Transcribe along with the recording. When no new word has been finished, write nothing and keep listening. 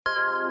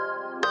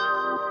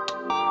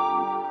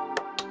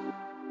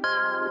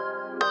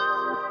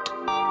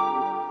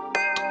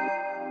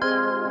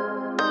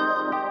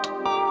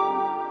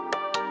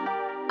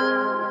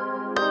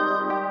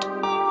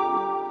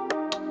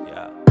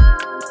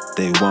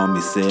They want me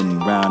sitting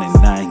around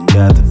and I ain't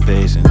got the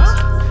patience.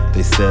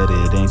 They said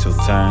it ain't your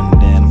turn,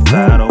 then I'm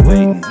tired of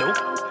waiting.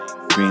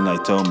 Green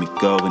light told me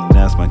go and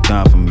that's my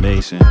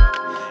confirmation.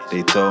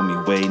 They told me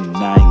wait and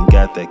I ain't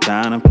got that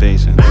kind of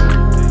patience.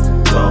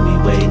 Told me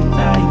wait and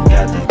I ain't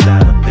got that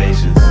kind of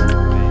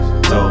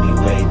patience. Told me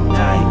wait and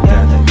I ain't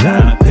got that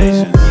kind of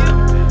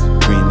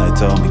patience. Green light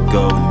told me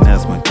go and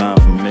that's my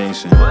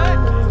confirmation.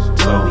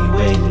 Told me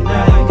wait and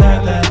I ain't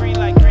got that.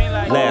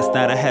 Last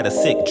night I had a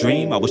sick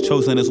dream. I was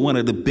chosen as one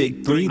of the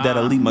big three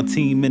that'll lead my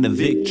team in a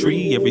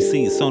victory. Every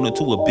seed sown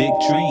into a big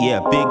tree, yeah,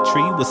 big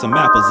tree with some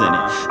apples in it.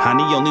 I'm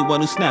the only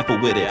one who snapper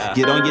with it.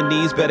 Get on your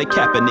knees, better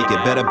cap a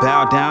nigga. Better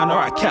bow down or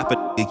I cap a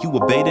nigga. You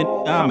a baiting,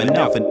 I'm an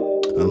alpha.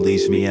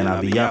 Unleash me and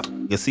I'll be out.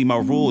 You see my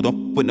rule,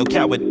 don't f with no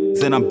coward.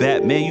 And I'm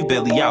Batman, you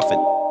barely outfit.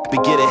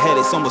 But get ahead,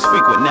 it's almost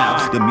frequent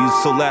now. The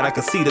music's so loud I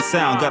can see the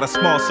sound. Got a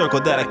small circle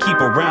that I keep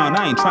around.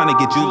 I ain't trying to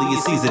get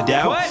Julius Caesar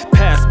down.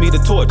 Pass me the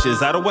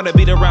torches. I don't wanna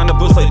beat around the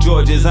bush like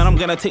George's. And I'm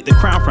gonna take the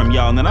crown from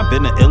y'all. And I've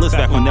been the illest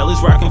back when Nelly's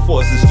rocking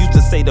forces. Used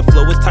to say the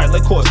flow was tight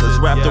like horses.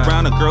 Wrapped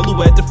around a girl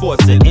who had to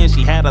force it. And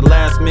she had her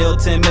last meal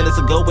 10 minutes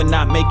ago and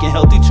not making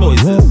healthy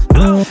choices.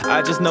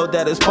 I just know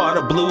that it's part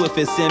of Blue. If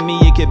it's in me,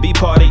 it could be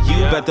part of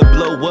you. About to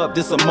blow up,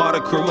 this a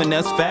martyr crew, and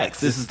that's facts.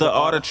 This is the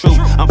art of truth.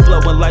 I'm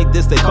flowing like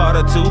this, they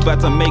Carter too. About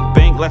to make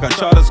bank like a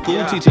charter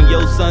school. Teaching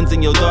your sons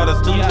and your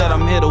daughters too that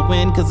I'm here to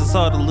win, cause it's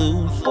hard to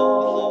lose.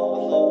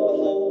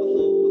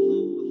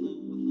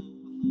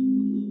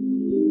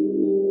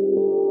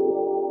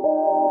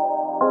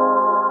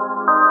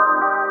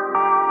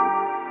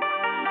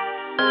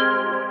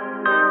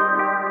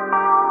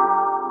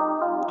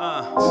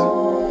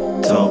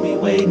 Told me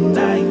wait and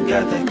I ain't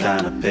got that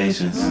kind of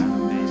patience.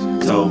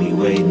 Told me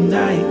wait and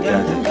I ain't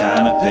got that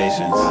kind of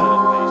patience.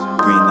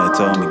 Green light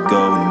told me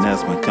go and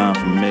that's my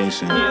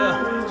confirmation.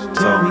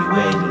 Told me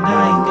wait and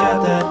I ain't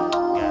got that.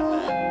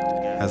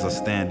 As I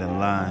stand in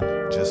line,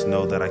 just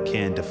know that I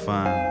can't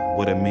define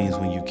what it means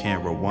when you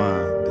can't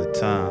rewind the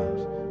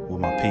times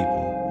with my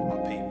people.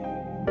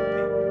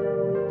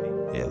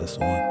 Yeah,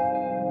 listen one.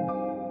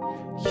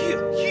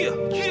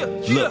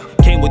 Look,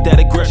 came with that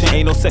aggression,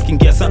 ain't no second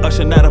guessing.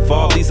 Usher not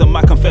evolved, these are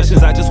my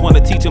confessions. I just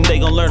wanna teach them, they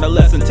gon' learn a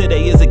lesson.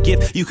 Today is a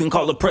gift, you can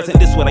call it present.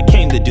 This what I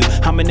came to do.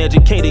 I'm an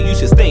educator, you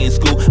should stay in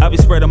school. I'll be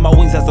spreading my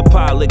wings as a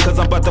pilot, cause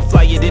I'm about to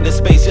fly it into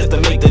space just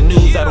to make the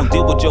news. I don't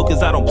deal with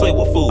jokers, I don't play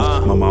with fools.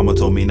 My mama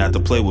told me not to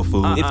play with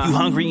fools. If you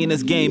hungry in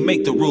this game,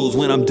 make the rules.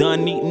 When I'm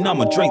done eating,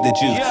 I'ma drink the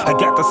juice. I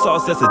got the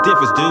sauce, that's the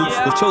difference, dude.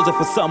 Was chosen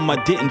for something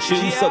I didn't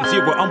choose.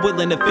 Sub-Zero, I'm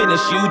willing to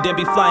finish you, then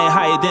be flying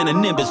higher than a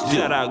Nimbus do.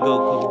 Shout out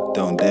Goku.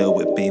 Don't deal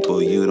with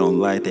people you don't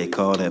like, they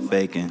call that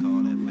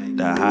faking.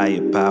 The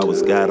higher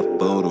powers got a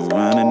fool to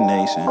run a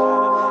nation.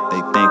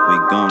 They think we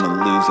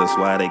gonna lose, that's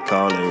why they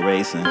call it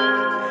racing.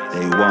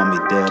 They want me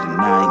dead and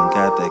I ain't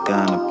got that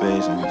kind of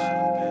patience.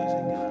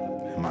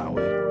 Am I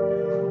awake?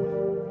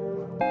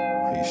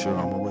 Are you sure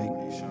I'm awake?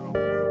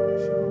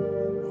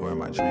 Or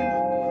am I dreaming?